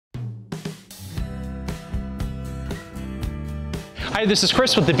Hi, this is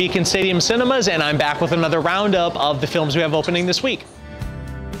Chris with the Beacon Stadium Cinemas, and I'm back with another roundup of the films we have opening this week.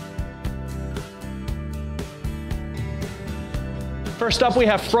 First up, we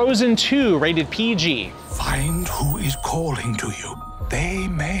have Frozen 2, rated PG. Find who is calling to you. They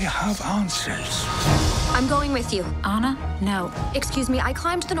may have answers. I'm going with you. Anna? No. Excuse me, I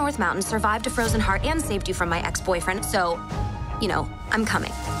climbed the North Mountain, survived a frozen heart, and saved you from my ex-boyfriend, so, you know, I'm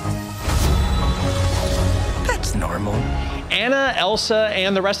coming. That's normal. Anna, Elsa,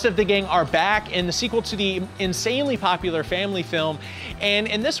 and the rest of the gang are back in the sequel to the insanely popular family film. And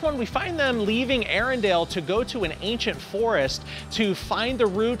in this one, we find them leaving Arendelle to go to an ancient forest to find the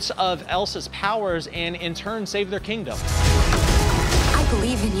roots of Elsa's powers and in turn save their kingdom. I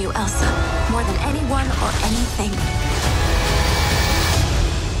believe in you, Elsa, more than anyone or anything.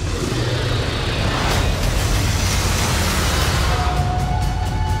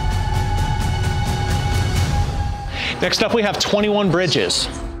 Next up, we have 21 Bridges.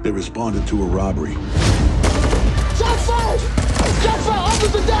 They responded to a robbery. Shots fired! Shots fired!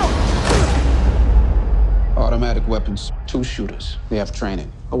 Officer down! Automatic weapons, 2 shooters. They have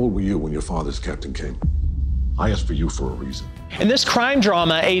training. How old were you when your father's captain came? I asked for you for a reason. In this crime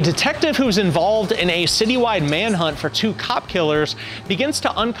drama, a detective who's involved in a citywide manhunt for 2 cop killers begins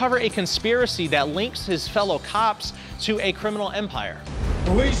to uncover a conspiracy that links his fellow cops to a criminal empire.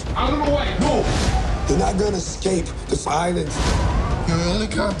 Police, out of the way, move! They're not gonna escape the violence. You're the only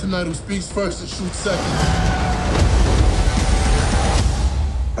cop tonight who speaks first and shoots second.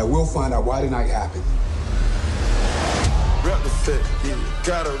 I will find out why the night happened. Represent, you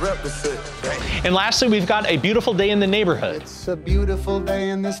gotta represent. And lastly, we've got A Beautiful Day in the Neighborhood. It's a beautiful day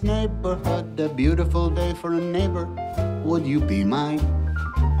in this neighborhood, a beautiful day for a neighbor. Would you be mine?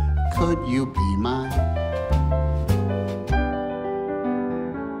 Could you be mine?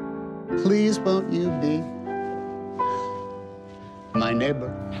 Please won't you be my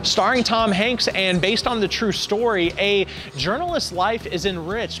neighbor? Starring Tom Hanks and based on the true story, a journalist's life is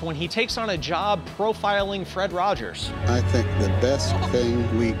enriched when he takes on a job profiling Fred Rogers. I think the best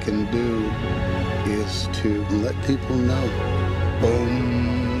thing we can do is to let people know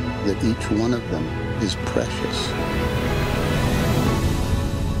that each one of them is precious.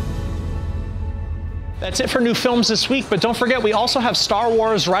 That's it for new films this week, but don't forget we also have Star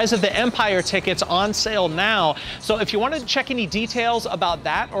Wars Rise of the Empire tickets on sale now. So if you wanted to check any details about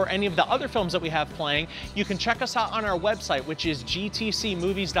that or any of the other films that we have playing, you can check us out on our website, which is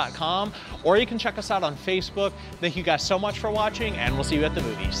gtcmovies.com, or you can check us out on Facebook. Thank you guys so much for watching, and we'll see you at the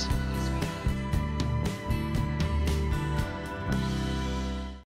movies.